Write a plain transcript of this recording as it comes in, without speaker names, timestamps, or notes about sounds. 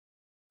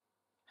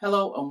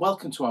Hello and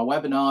welcome to our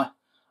webinar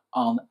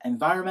on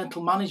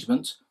environmental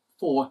management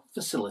for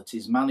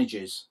facilities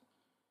managers.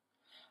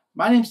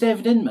 My name's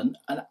David Inman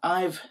and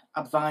I've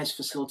advised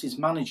facilities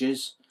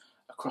managers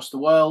across the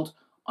world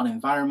on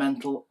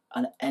environmental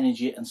and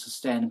energy and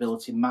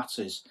sustainability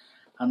matters,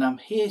 and I'm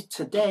here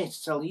today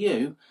to tell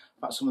you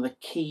about some of the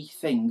key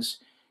things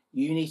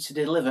you need to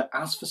deliver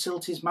as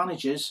facilities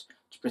managers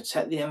to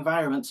protect the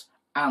environment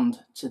and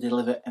to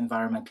deliver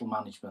environmental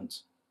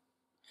management.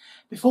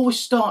 Before we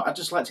start, I'd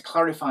just like to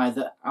clarify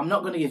that I'm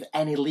not going to give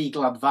any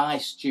legal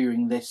advice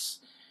during this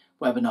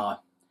webinar.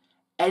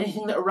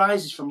 Anything that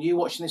arises from you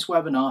watching this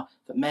webinar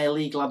that may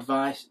need legal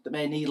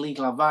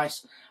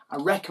advice, I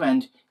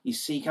recommend you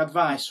seek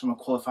advice from a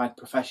qualified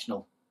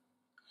professional.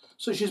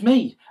 Such as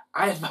me,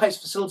 I advise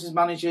facilities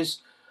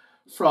managers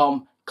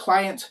from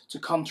client to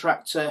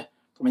contractor,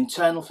 from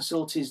internal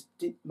facilities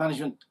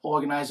management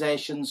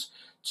organisations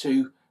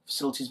to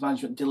facilities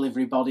management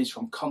delivery bodies,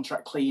 from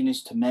contract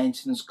cleaners to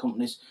maintenance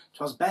companies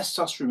to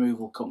asbestos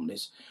removal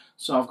companies.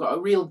 So I've got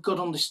a real good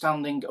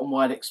understanding and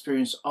wide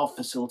experience of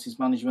facilities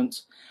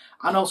management,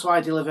 and also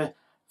I deliver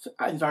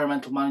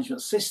environmental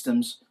management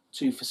systems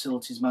to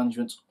facilities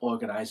management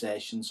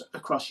organisations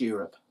across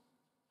Europe.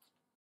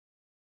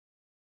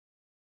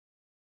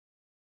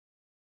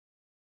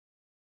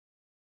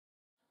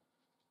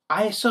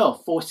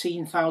 ISO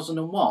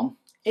 14001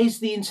 is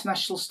the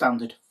international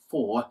standard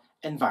for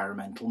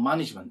environmental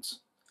management,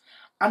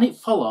 and it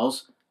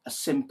follows a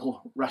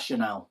simple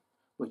rationale,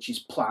 which is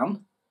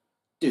plan,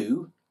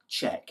 do,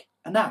 check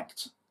and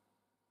act.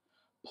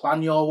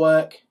 Plan your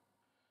work,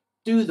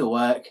 do the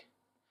work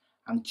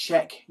and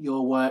check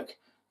your work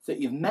that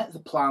you've met the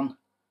plan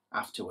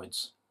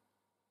afterwards.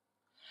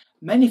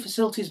 Many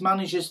facilities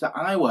managers that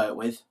I work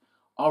with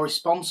are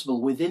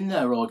responsible within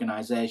their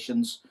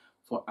organisations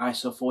for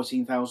ISO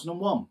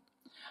 14001,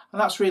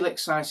 and that's really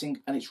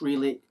exciting and it's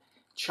really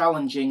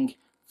challenging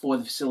for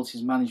the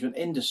facilities management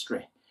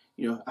industry.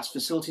 You know, as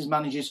facilities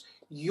managers,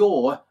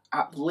 you're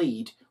at the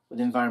lead with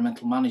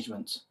environmental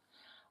management.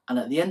 And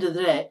at the end of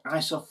the day,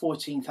 ISO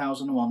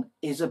 14001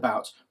 is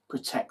about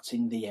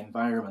protecting the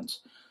environment.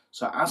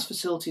 So as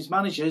facilities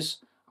managers,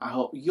 I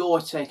hope you're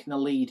taking the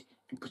lead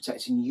in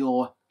protecting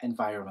your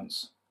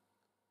environments.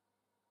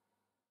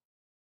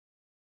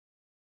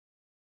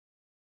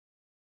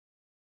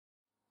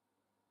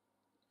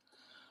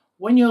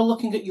 When you're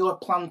looking at your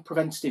planned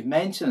preventative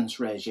maintenance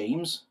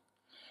regimes,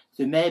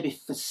 there may be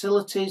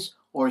facilities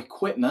or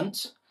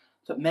equipment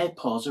that may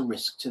pose a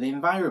risk to the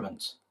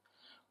environment,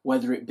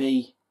 whether it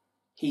be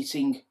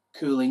heating,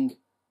 cooling,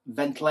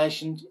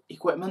 ventilation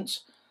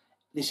equipment.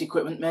 This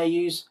equipment may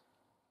use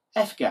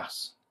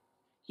F-gas.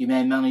 You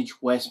may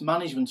manage waste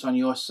management on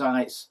your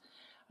sites,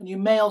 and you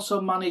may also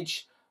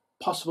manage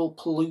possible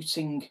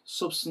polluting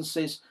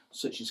substances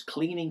such as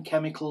cleaning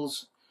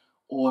chemicals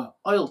or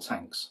oil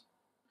tanks.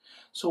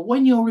 So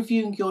when you're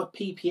reviewing your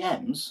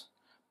PPMs,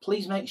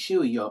 please make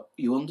sure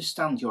you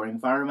understand your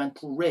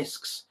environmental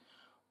risks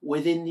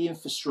within the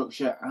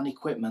infrastructure and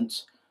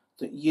equipment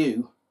that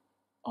you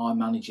are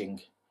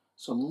managing.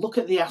 So look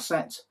at the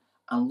asset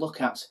and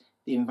look at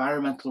the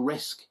environmental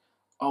risk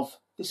of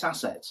this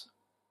asset.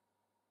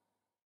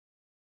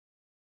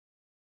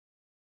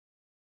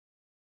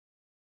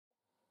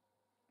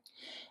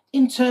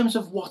 In terms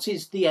of what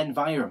is the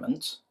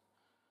environment,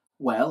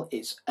 well,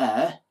 it's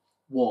air,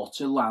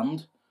 water,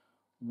 land,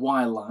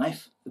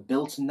 wildlife, the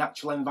built and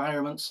natural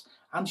environments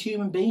and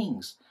human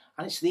beings,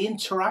 and it's the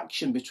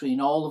interaction between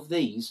all of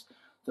these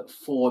that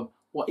form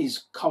what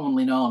is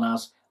commonly known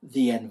as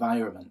the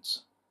environment.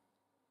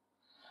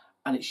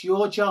 And it's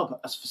your job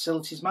as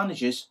facilities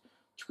managers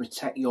to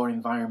protect your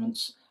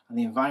environments and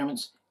the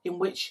environments in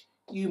which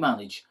you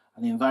manage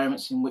and the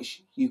environments in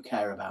which you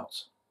care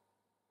about.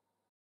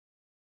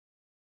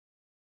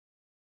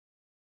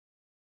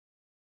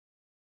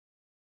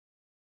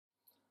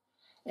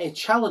 A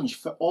challenge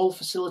for all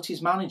facilities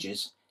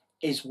managers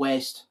is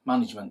waste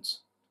management.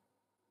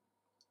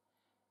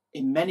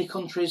 In many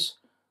countries,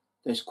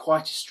 there's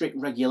quite a strict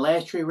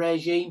regulatory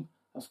regime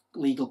of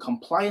legal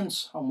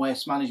compliance on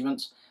waste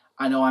management.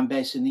 I know I'm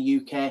based in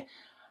the UK,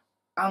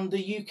 and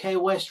the UK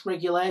waste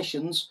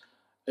regulations,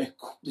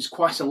 there's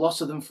quite a lot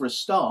of them for a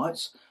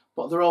start,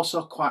 but they're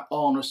also quite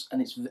onerous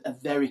and it's a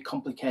very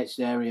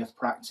complicated area of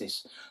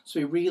practice. So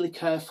be really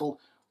careful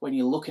when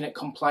you're looking at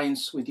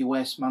compliance with your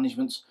waste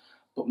management,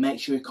 but make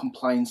sure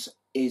compliance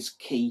is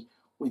key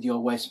with your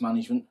waste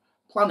management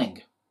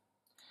planning.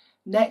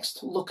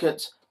 Next, look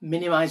at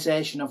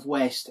minimisation of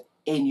waste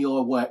in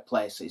your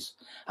workplaces.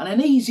 And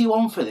an easy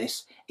one for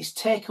this is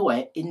take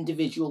away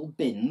individual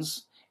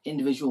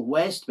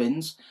waste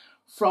bins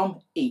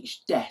from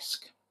each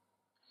desk.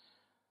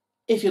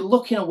 If you're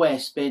looking at a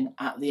waste bin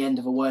at the end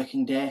of a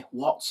working day,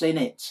 what's in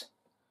it?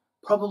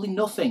 Probably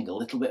nothing, a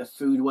little bit of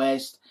food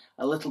waste,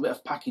 a little bit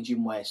of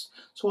packaging waste.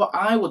 So what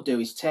I would do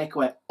is take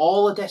away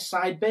all the desk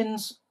side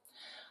bins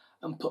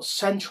and put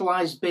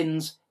centralised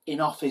bins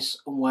in office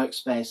and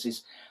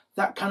workspaces.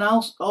 That can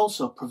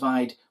also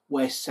provide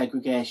waste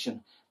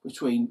segregation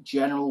between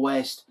general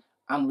waste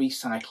and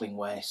recycling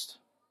waste.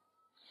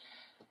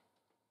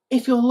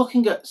 If you're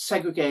looking at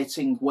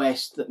segregating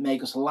waste that may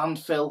go to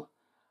landfill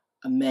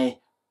and may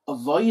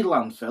avoid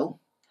landfill,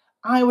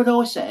 I would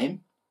always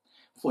aim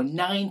for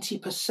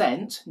 90%,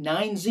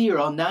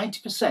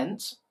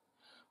 90%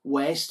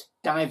 waste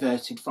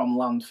diverted from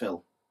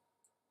landfill.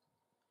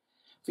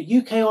 For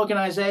UK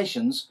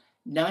organisations,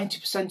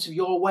 90% of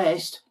your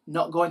waste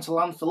not going to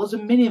landfill as a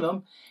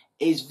minimum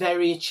is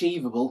very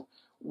achievable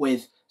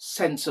with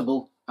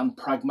sensible and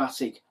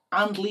pragmatic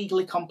and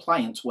legally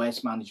compliant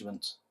waste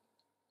management.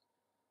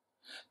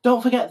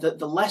 Don't forget that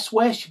the less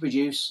waste you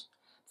produce,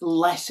 the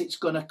less it's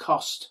going to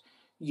cost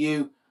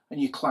you and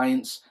your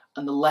clients,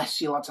 and the less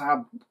you'll have to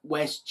have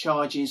waste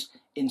charges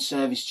in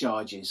service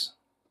charges.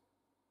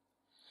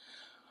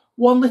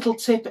 One little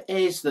tip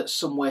is that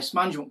some waste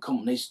management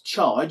companies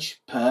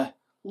charge per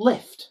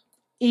lift,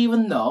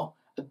 even though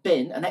a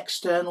bin, an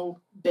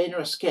external bin or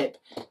a skip,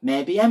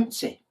 may be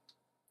empty.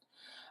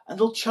 And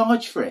they'll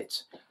charge for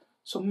it.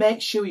 So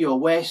make sure your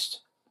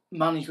waste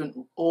management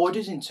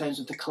orders in terms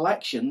of the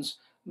collections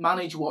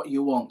manage what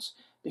you want,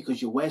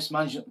 because your waste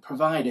management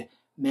provider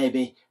may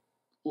be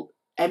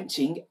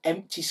emptying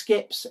empty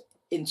skips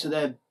into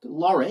their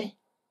lorry,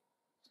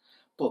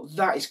 but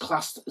that is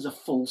classed as a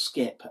full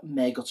skip and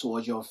may go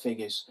towards your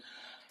figures.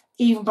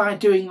 Even by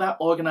doing that,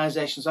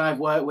 organisations I've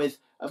worked with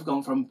have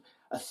gone from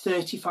a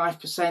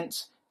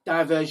 35%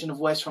 diversion of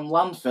waste from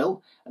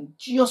landfill, and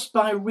just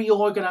by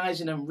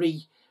reorganising and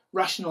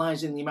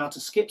rationalising the amount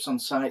of skips on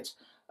site,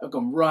 have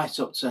gone right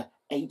up to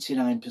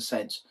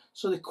 89%.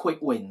 So they're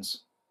quick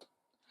wins.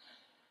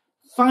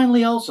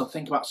 Finally, also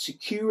think about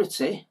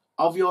security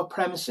of your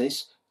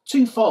premises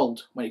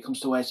twofold when it comes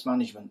to waste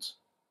management.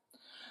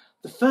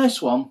 The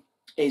first one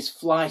is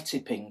fly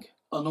tipping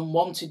and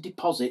unwanted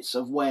deposits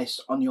of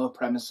waste on your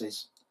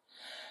premises.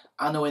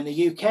 I know in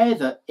the UK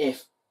that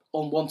if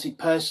unwanted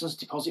persons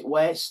deposit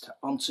waste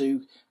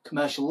onto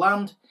commercial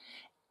land,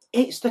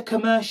 it's the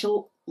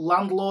commercial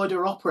landlord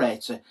or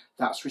operator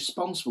that's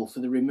responsible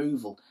for the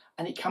removal,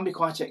 and it can be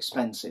quite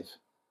expensive.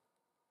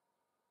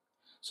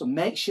 So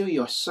make sure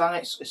your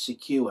sites are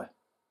secure.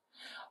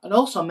 And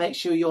also make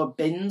sure your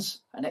bins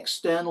and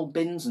external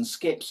bins and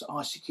skips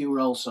are secure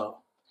also.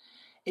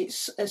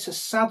 It's a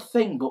sad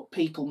thing, but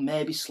people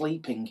may be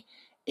sleeping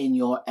in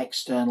your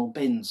external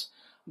bins.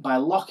 By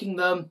locking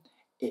them,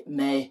 it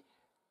may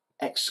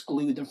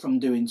exclude them from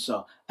doing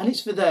so. And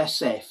it's for their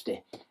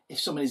safety. If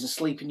somebody's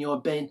asleep in your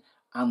bin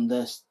and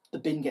the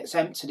bin gets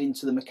emptied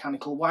into the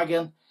mechanical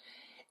wagon,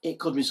 it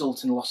could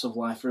result in loss of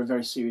life or a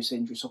very serious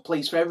injury. So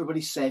please, for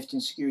everybody's safety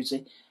and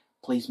security,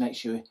 please make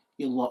sure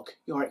you lock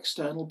your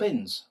external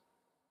bins.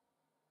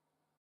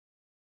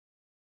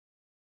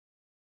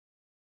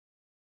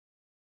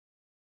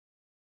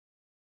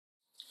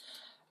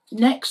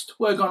 Next,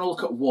 we're going to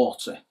look at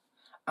water,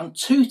 and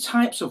two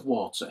types of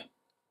water.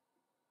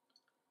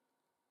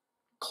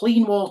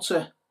 Clean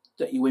water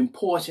that you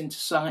import into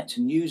site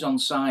and use on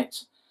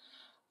site,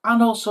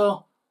 and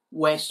also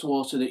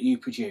wastewater that you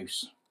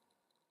produce.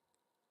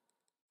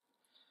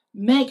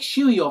 Make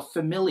sure you're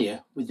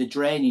familiar with the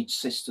drainage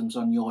systems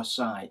on your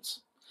site.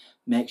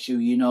 Make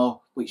sure you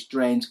know which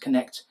drains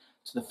connect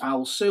to the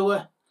foul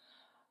sewer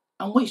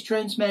and which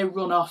drains may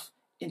run off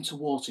into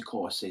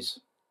watercourses.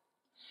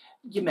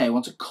 You may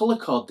want to colour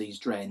code these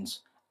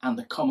drains, and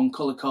the common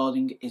colour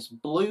coding is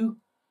blue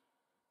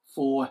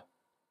for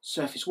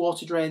surface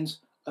water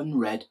drains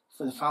and red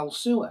for the foul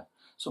sewer.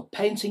 So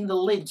painting the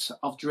lids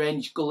of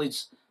drainage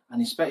gullies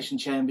and inspection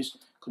chambers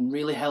can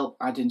really help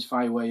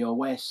identify where your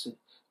waste,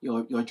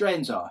 your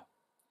drains are.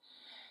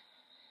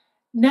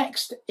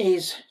 Next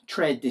is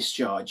trade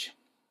discharge.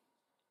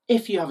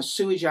 If you have a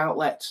sewage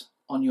outlet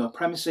on your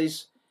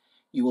premises,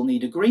 you will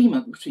need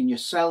agreement between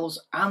yourselves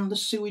and the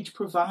sewage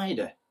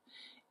provider.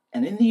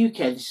 And in the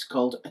UK, this is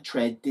called a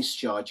trade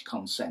discharge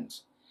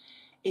consent.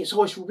 It's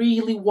always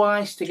really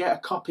wise to get a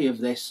copy of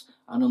this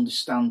and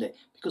understand it,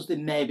 because there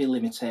may be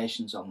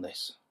limitations on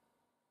this.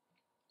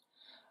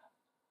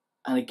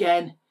 And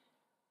again,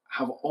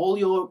 have all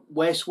your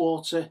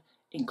wastewater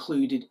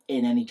included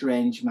in any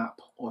drainage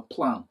map or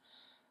plan.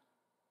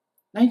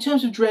 Now, in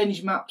terms of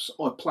drainage maps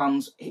or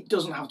plans, it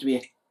doesn't have to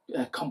be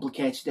a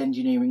complicated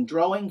engineering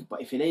drawing,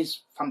 but if it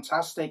is,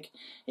 fantastic.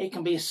 It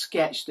can be a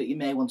sketch that you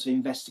may want to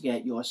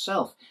investigate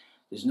yourself.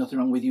 There's nothing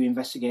wrong with you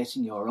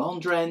investigating your own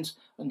drains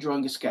and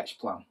drawing a sketch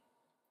plan.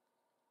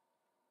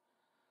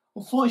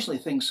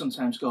 Unfortunately, things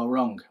sometimes go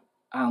wrong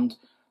and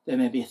there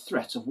may be a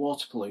threat of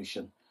water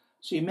pollution,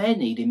 so you may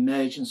need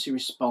emergency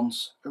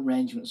response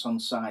arrangements on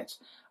site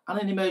and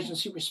an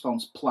emergency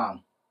response plan.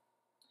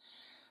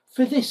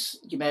 For this,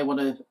 you may want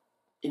to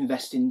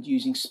invest in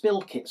using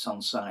spill kits on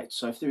site.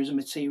 So if there is a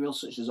material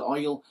such as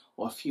oil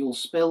or fuel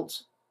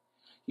spilt,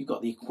 you've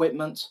got the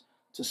equipment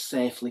to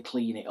safely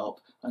clean it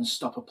up and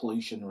stop a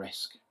pollution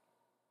risk.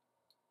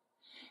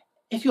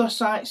 If your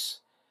site's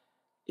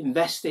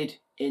invested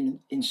in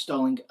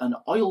installing an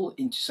oil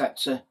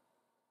interceptor,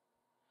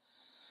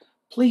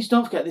 please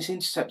don't forget this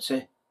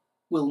interceptor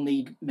will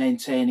need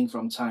maintaining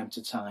from time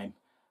to time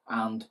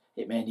and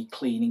it may need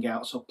cleaning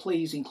out, so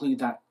please include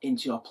that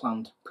into your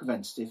planned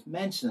preventative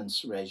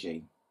maintenance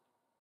regime.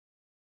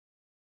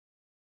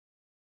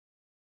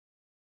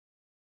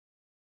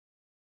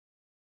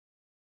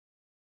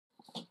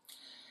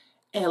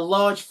 A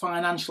large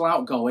financial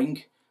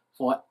outgoing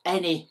for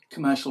any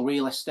commercial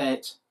real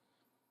estate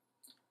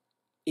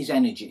is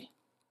energy.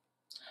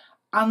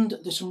 And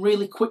there's some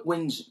really quick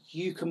wins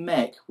you can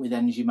make with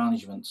energy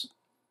management.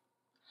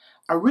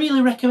 I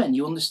really recommend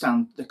you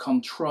understand the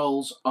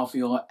controls of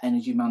your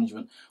energy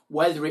management,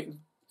 whether it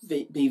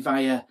be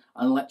via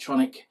an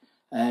electronic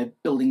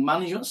building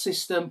management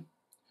system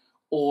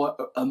or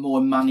a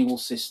more manual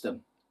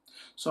system.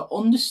 So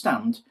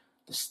understand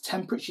the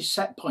temperature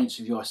set points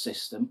of your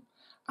system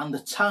and the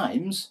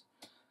times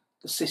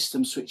the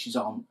system switches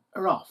on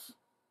or off.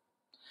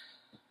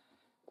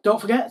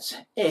 Don't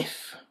forget,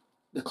 if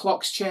the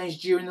clocks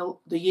change during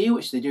the year,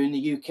 which they do in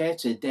the UK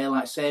to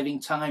daylight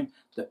saving time,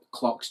 the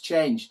clocks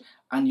change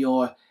and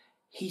your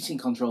heating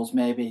controls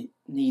may be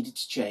needed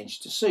to change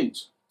to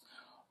suit.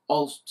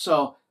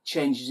 Also,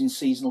 changes in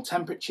seasonal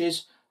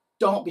temperatures.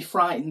 Don't be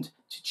frightened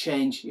to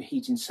change your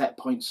heating set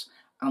points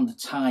and the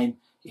time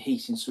your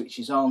heating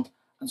switches on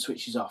and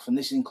switches off, and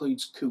this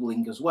includes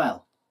cooling as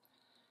well.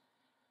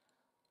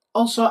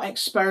 Also,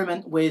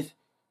 experiment with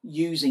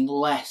using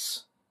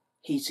less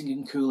heating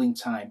and cooling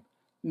time.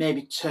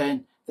 Maybe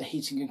turn the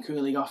heating and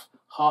cooling off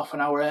half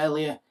an hour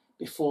earlier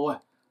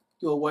before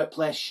your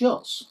workplace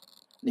shuts.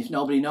 And if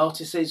nobody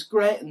notices,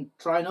 great, and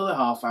try another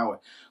half hour.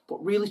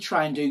 But really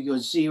try and do your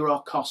zero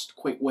cost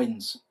quick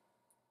wins.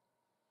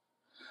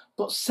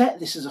 But set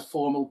this as a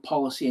formal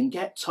policy and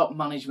get top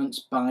management's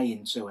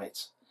buy-in to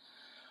it.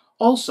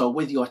 Also,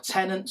 with your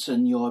tenants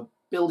and your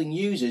building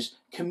users,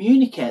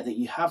 communicate that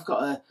you have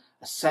got a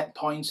set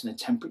point and a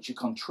temperature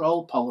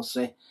control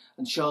policy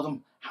and show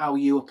them how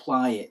you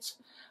apply it.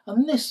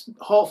 And this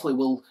hopefully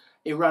will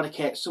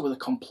eradicate some of the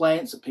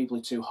complaints that people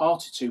are too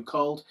hot or too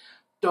cold.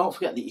 Don't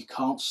forget that you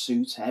can't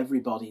suit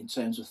everybody in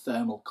terms of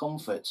thermal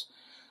comfort.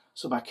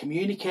 So by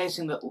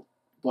communicating that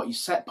what your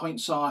set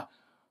points are,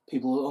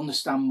 people will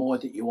understand more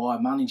that you are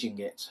managing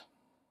it.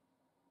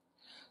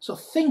 So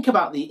think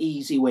about the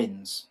easy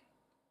wins.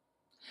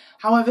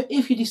 However,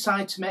 if you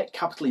decide to make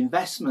capital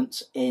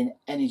investments in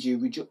energy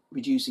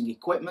reducing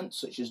equipment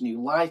such as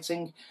new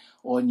lighting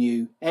or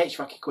new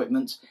HVAC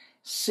equipment,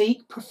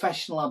 seek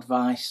professional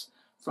advice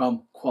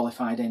from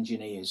qualified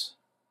engineers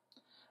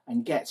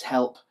and get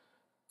help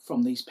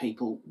from these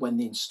people when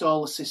they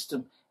install a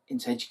system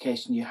into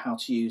educating you how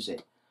to use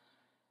it.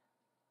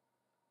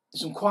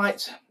 There's some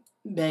quite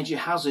major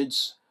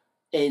hazards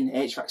in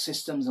HVAC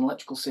systems and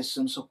electrical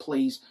systems, so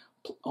please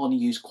only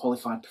use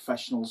qualified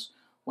professionals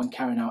when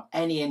carrying out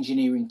any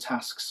engineering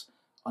tasks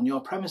on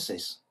your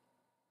premises.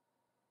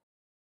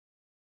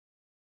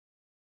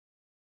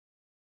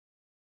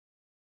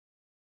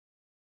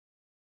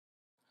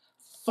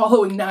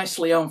 Following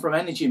nicely on from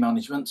energy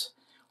management,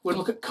 we'll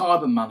look at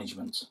carbon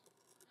management.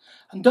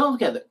 And don't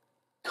forget that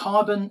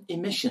carbon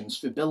emissions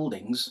for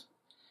buildings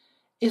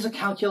is a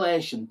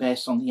calculation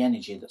based on the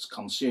energy that's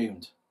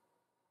consumed.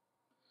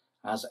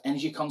 As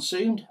energy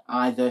consumed,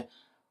 either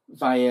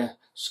via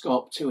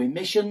Scope 2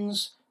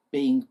 emissions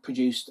being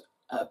produced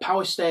at a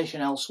power station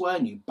elsewhere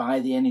and you buy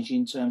the energy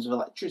in terms of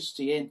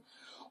electricity in,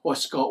 or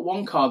Scope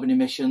 1 carbon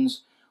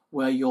emissions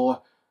where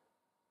you're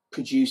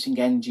producing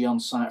energy on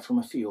site from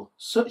a fuel,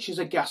 such as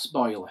a gas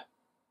boiler.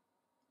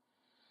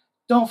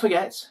 Don't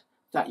forget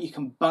that you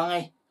can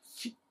buy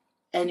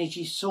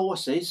energy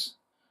sources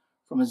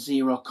from a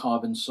zero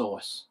carbon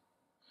source.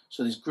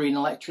 So there's green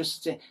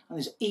electricity and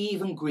there's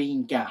even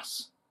green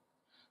gas.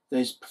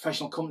 There's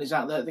professional companies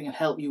out there that can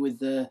help you with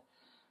the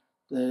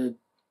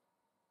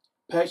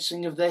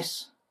purchasing of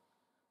this,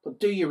 but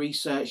do your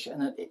research.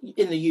 And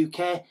in the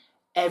UK,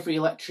 every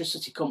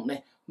electricity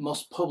company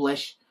must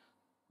publish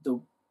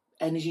the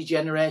energy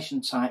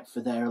generation type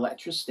for their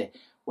electricity,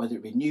 whether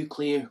it be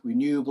nuclear,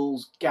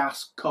 renewables,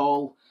 gas,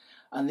 coal,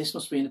 and this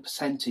must be in a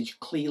percentage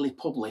clearly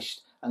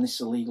published, and this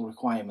is a legal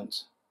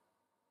requirement.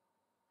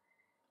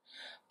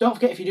 Don't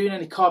forget, if you're doing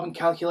any carbon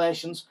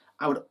calculations,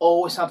 I would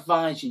always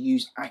advise you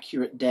use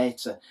accurate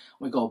data.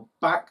 We go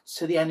back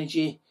to the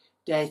energy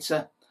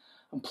data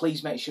and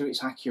please make sure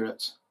it's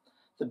accurate.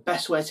 The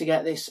best way to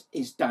get this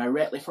is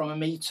directly from a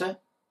meter,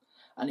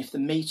 and if the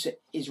meter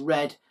is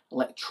read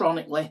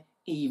electronically,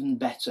 even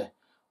better.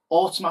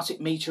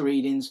 Automatic meter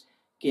readings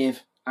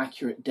give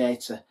accurate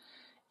data.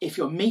 If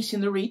you're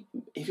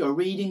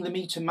reading the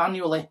meter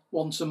manually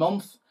once a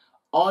month,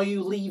 are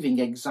you leaving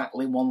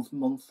exactly 1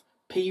 month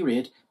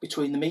period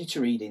between the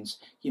meter readings?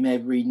 You may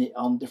be reading it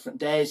on different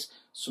days,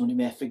 somebody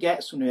may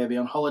forget, somebody may be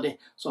on holiday,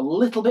 so a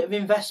little bit of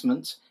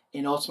investment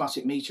in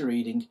automatic meter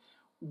reading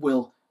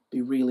will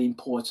be really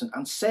important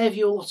and save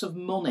you a lot of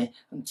money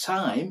and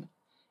time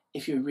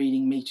if you're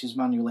reading meters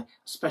manually,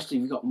 especially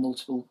if you've got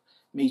multiple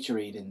meter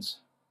readings.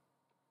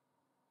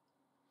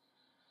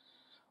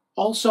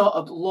 Also,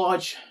 a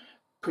large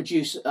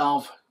producer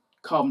of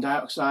carbon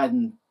dioxide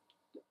and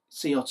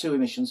CO2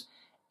 emissions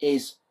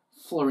is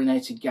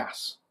fluorinated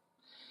gas.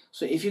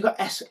 So if you've got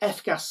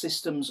F-gas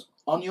systems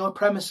on your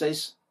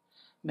premises,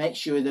 make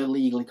sure they're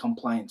legally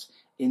compliant.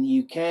 In the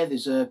UK,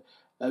 there's a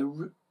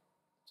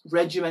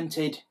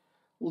regimented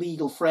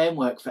legal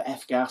framework for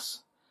F-gas,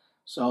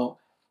 so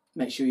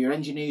make sure your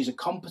engineers are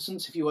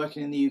competent if you're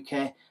working in the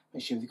UK,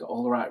 make sure they've got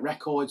all the right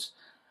records,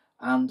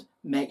 and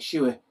make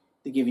sure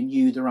they're giving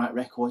you the right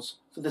records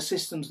for the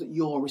systems that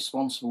you're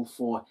responsible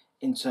for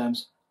in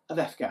terms of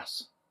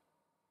F-gas.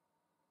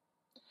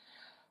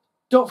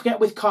 Don't forget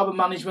with carbon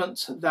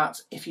management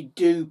that if you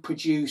do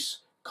produce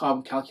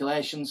carbon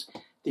calculations,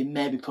 they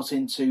may be put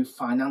into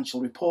financial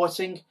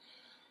reporting.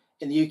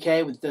 In the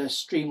UK, with the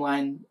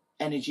Streamlined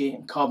Energy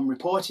and Carbon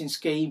Reporting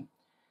Scheme,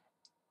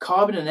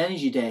 carbon and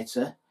energy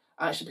data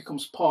actually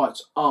becomes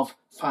part of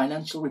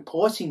financial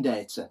reporting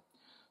data.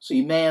 So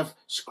you may have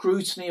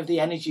scrutiny of the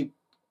energy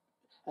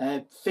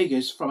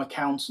figures from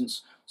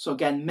accountants. So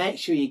again, make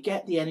sure you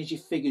get the energy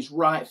figures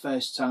right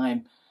first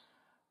time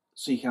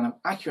so you can have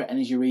accurate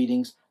energy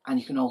readings, and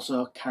you can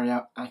also carry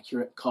out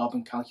accurate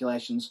carbon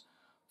calculations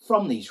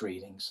from these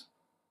readings.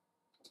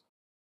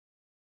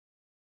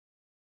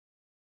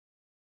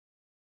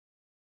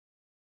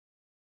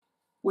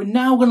 We're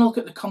now going to look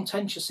at the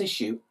contentious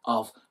issue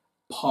of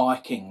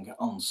parking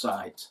on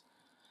site.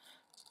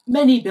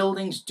 Many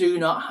buildings do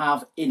not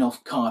have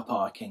enough car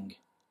parking.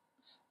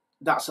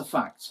 That's a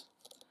fact.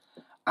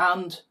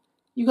 And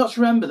you've got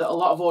to remember that a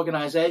lot of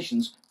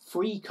organisations,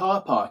 free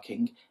car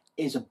parking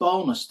is a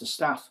bonus to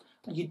staff,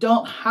 and you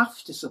don't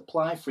have to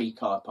supply free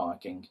car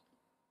parking.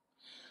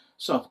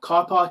 So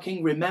car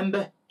parking,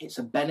 remember, it's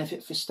a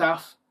benefit for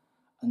staff,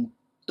 and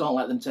don't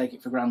let them take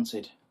it for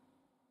granted.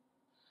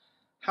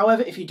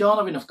 However, if you don't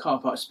have enough car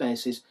park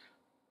spaces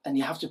and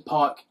you have to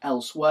park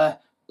elsewhere,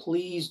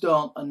 please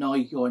don't annoy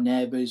your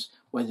neighbours,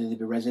 whether they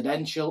be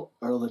residential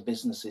or other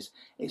businesses.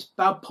 It's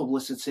bad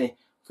publicity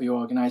for your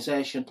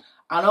organisation.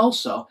 And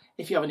also,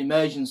 if you have an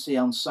emergency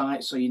on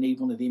site, so you need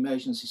one of the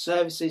emergency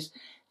services,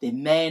 they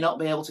may not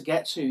be able to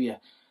get to you.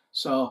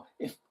 So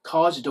if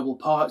cars are double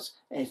parked,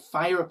 a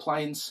fire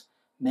appliance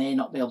may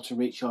not be able to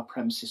reach your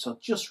premises. So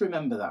just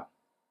remember that.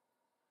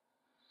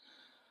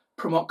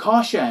 Promote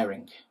car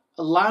sharing.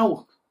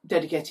 Allow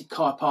dedicated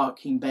car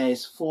parking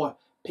bays for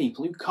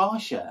people who car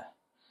share.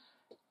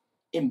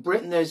 In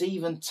Britain, there's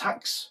even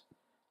tax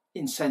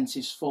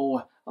incentives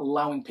for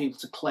allowing people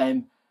to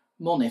claim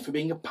money for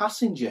being a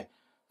passenger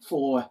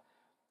for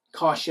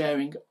car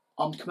sharing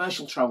on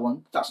commercial travel.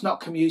 And that's not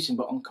commuting,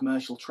 but on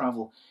commercial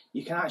travel.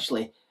 You can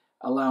actually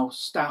allow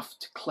staff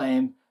to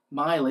claim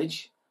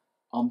mileage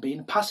on being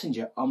a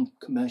passenger on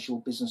commercial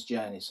business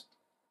journeys.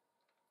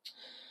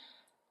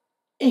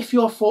 If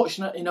you're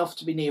fortunate enough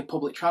to be near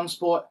public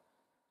transport,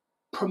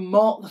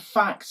 promote the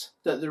fact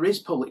that there is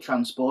public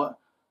transport,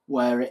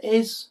 where it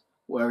is,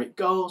 where it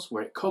goes,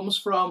 where it comes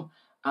from,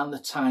 and the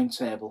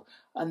timetable.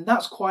 And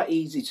that's quite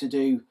easy to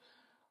do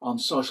on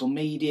social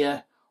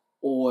media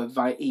or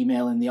via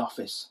email in the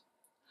office.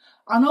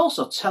 And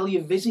also tell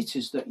your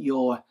visitors that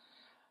you're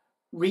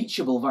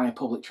reachable via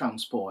public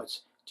transport.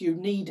 Do you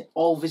need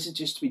all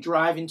visitors to be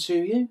driving to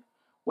you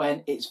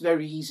when it's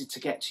very easy to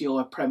get to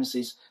your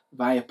premises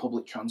via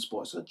public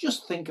transport? So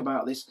just think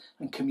about this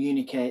and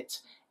communicate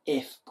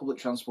if public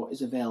transport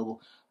is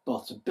available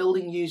both to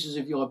building users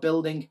of your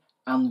building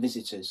and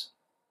visitors.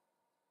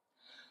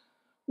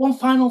 One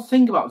final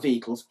thing about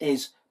vehicles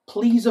is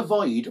please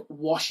avoid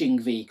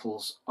washing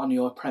vehicles on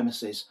your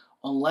premises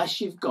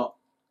unless you've got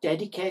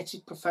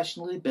dedicated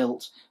professionally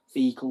built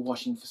vehicle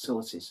washing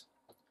facilities.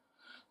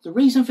 The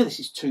reason for this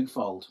is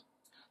twofold.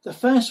 The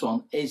first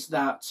one is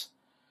that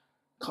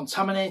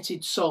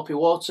contaminated soapy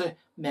water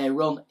may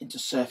run into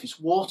surface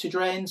water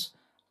drains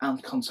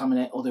and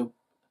contaminate other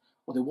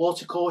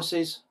water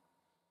courses.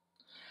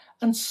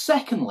 And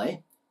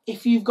secondly,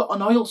 if you've got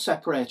an oil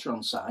separator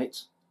on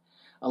site,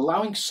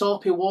 allowing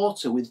soapy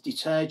water with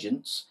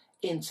detergents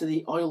into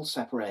the oil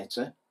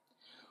separator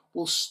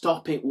will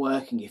stop it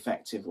working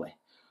effectively.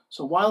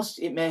 So whilst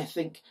it may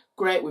think,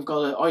 great, we've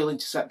got an oil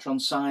interceptor on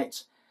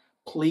site,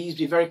 please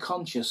be very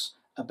conscious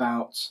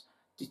about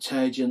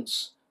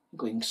detergents,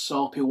 including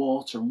soapy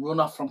water and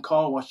runoff from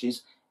car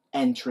washes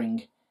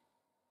entering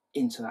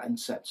into that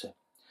interceptor.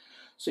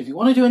 So if you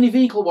want to do any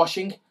vehicle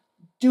washing,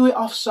 do it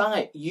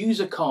off-site. Use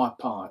a car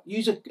park,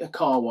 use a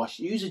car wash,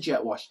 use a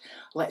jet wash.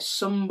 Let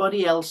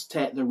somebody else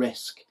take the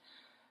risk.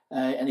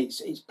 And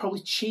it's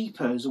probably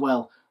cheaper as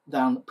well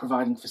than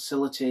providing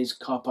facilities,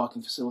 car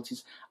parking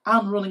facilities,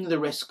 and running the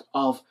risk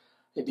of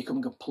it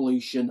becoming a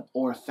pollution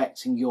or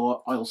affecting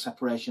your oil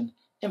separation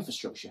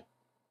infrastructure.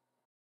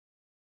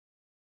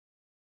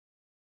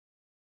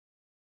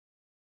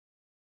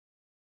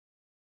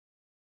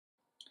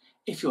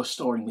 If you're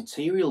storing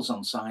materials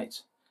on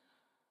site,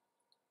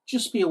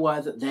 just be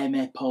aware that they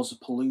may pose a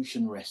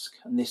pollution risk,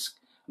 and this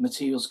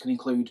materials can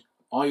include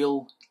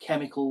oil,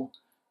 chemical,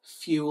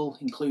 fuel,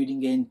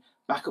 including in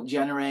backup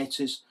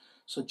generators.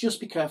 So just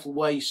be careful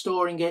where you're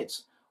storing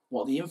it,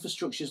 what the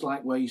infrastructure is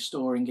like where you're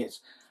storing it,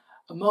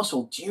 and most of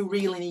all, do you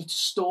really need to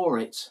store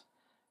it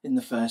in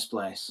the first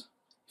place?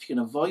 If you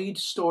can avoid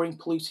storing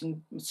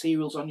polluting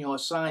materials on your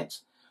site,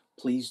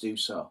 please do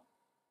so.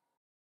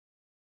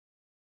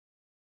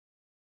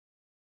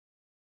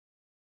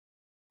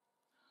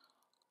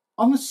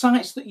 On the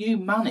sites that you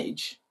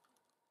manage,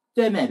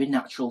 there may be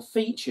natural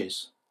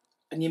features,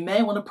 and you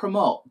may want to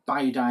promote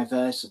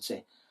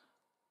biodiversity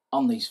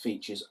on these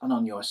features and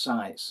on your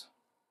sites.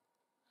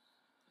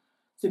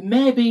 There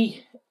may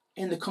be,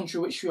 in the country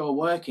which you're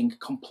working,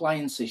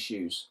 compliance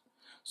issues.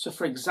 So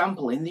for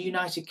example, in the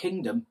United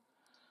Kingdom,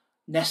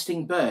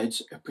 nesting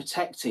birds are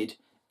protected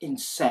in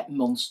set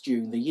months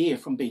during the year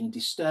from being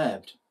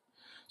disturbed.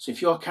 So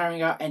if you're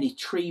carrying out any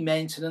tree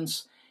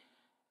maintenance,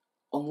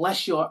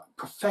 unless you're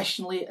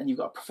professionally and you've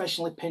got a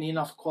professional opinion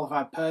of a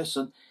qualified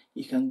person,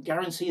 you can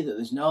guarantee that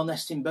there's no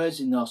nesting birds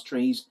in those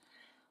trees.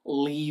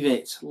 Leave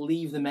it.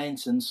 Leave the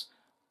maintenance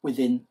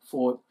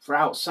for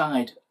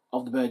outside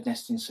of the bird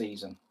nesting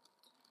season.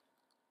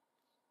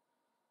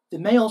 There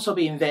may also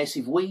be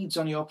invasive weeds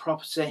on your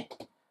property.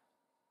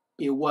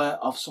 Be aware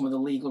of some of the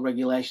legal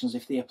regulations,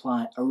 if they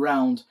apply,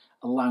 around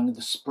allowing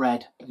the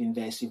spread of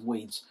invasive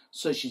weeds,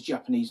 such as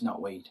Japanese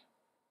knotweed.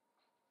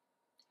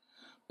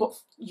 But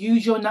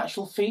use your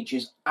natural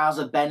features as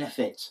a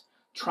benefit.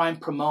 Try and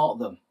promote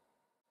them.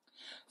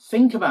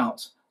 Think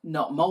about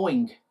not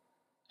mowing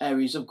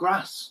areas of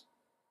grass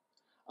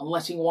and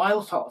letting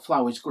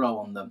wildflowers grow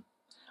on them.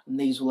 And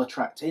these will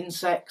attract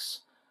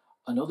insects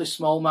and other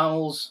small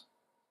mammals.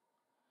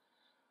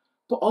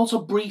 But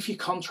also brief your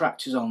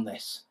contractors on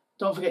this.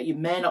 Don't forget, you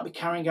may not be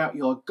carrying out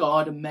your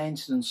garden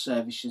maintenance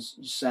services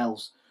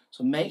yourselves.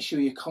 So make sure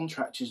your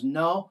contractors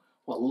know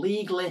what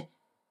legally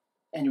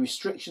any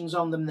restrictions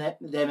on them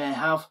they may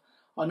have,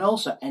 and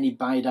also any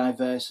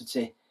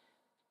biodiversity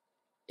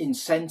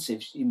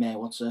incentives you may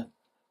want to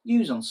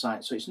use on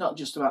site. So it's not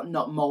just about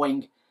not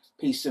mowing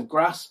pieces of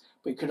grass,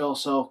 but you could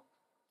also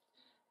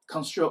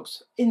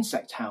construct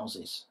insect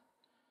houses.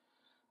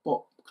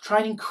 But try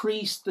and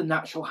increase the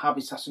natural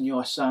habitat on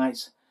your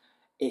site.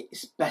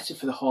 It's better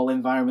for the whole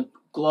environment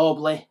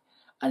globally,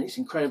 and it's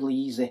incredibly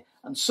easy,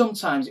 and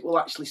sometimes it will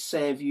actually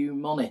save you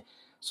money.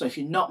 So if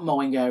you're not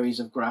mowing areas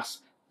of grass,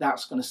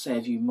 that's going to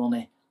save you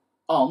money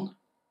on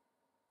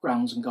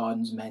grounds and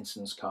gardens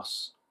maintenance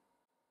costs.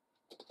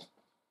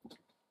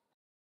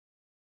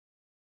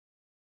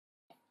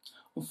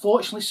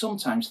 Unfortunately,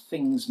 sometimes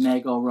things may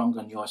go wrong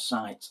on your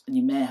site and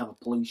you may have a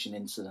pollution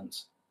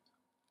incident.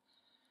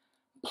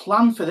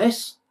 Plan for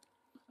this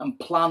and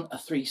plan a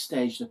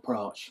three-staged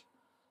approach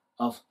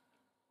of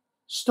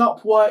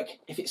stop work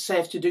if it's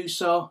safe to do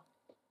so,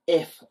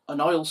 if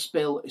an oil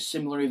spill or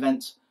similar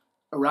event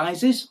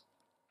arises,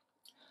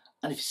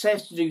 and if it's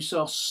safe to do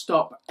so,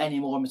 stop any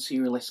more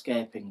material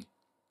escaping.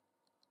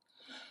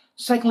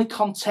 Secondly,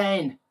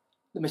 contain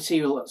the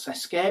material that's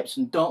escaped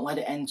and don't let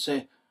it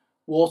enter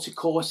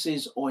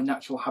watercourses or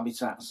natural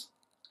habitats.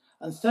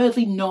 And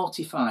thirdly,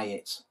 notify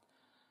it.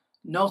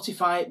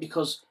 Notify it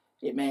because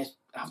it may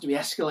have to be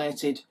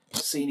escalated to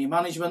senior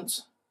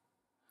management,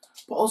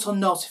 but also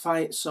notify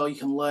it so you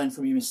can learn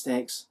from your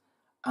mistakes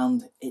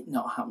and it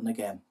not happen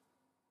again.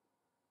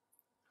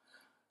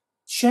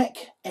 Check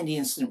any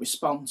incident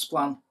response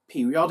plan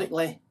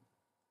periodically,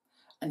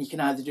 and you can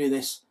either do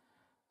this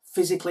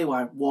physically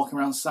while walking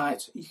around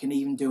site, you can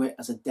even do it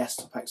as a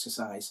desktop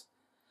exercise.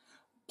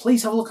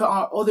 Please have a look at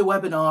our other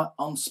webinar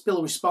on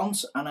spill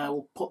response, and I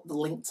will put the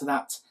link to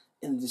that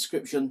in the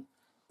description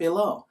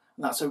below.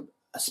 And that's a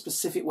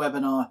specific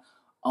webinar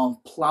on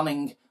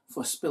planning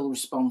for spill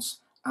response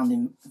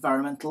and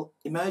environmental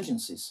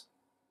emergencies.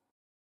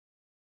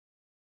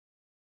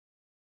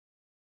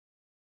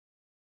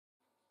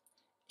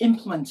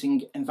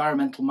 Implementing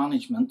environmental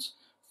management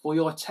for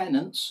your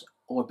tenants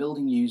or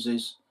building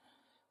users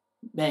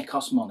may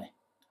cost money,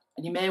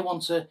 and you may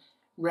want to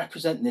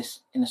represent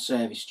this in a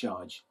service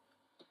charge.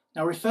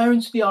 Now,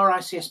 referring to the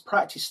RICS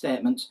practice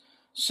statement,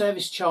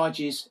 Service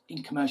Charges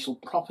in Commercial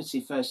Property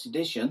First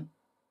Edition,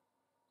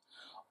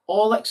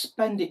 all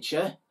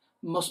expenditure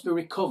must be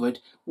recovered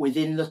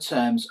within the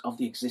terms of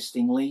the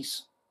existing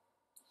lease,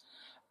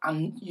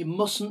 and you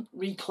mustn't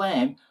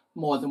reclaim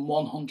more than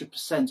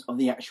 100% of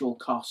the actual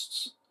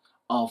costs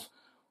of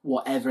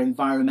whatever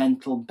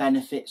environmental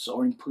benefits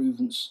or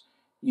improvements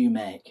you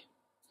make.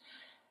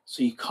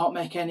 So you can't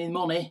make any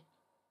money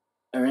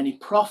or any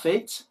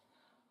profit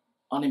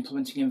on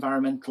implementing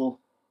environmental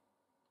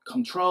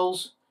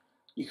controls.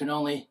 You can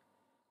only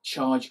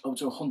charge up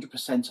to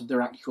 100% of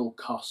their actual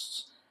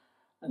costs,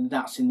 and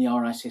that's in the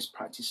RICS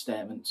practice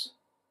statement.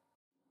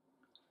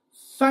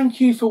 Thank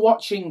you for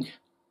watching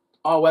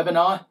our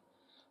webinar.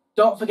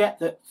 Don't forget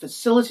that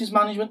facilities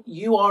management,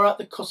 you are at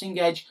the cutting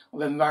edge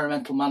of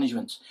environmental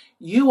management.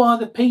 You are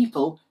the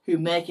people who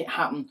make it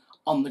happen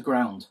on the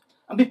ground,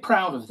 and be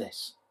proud of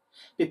this.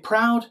 Be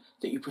proud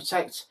that you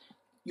protect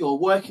your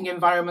working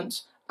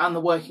environment and the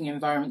working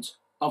environment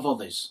of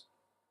others.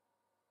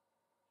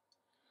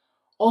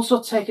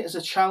 Also take it as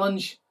a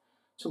challenge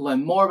to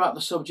learn more about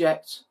the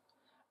subject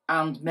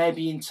and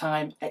maybe in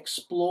time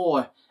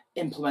explore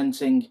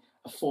implementing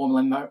a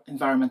formal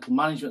environmental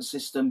management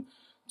system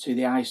to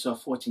the ISO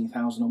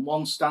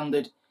 14001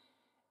 standard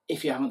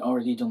if you haven't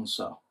already done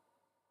so.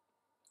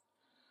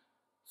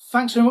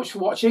 Thanks very much for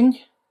watching.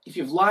 If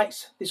you've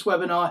liked this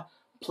webinar,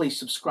 please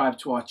subscribe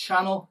to our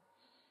channel.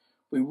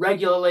 We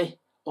regularly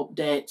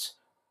update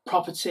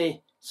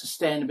property,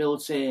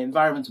 sustainability,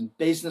 environment and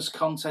business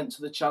content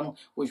to the channel,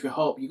 which we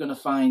hope you're going to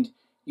find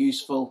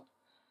useful.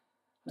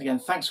 Again,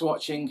 thanks for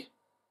watching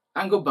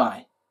and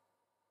goodbye.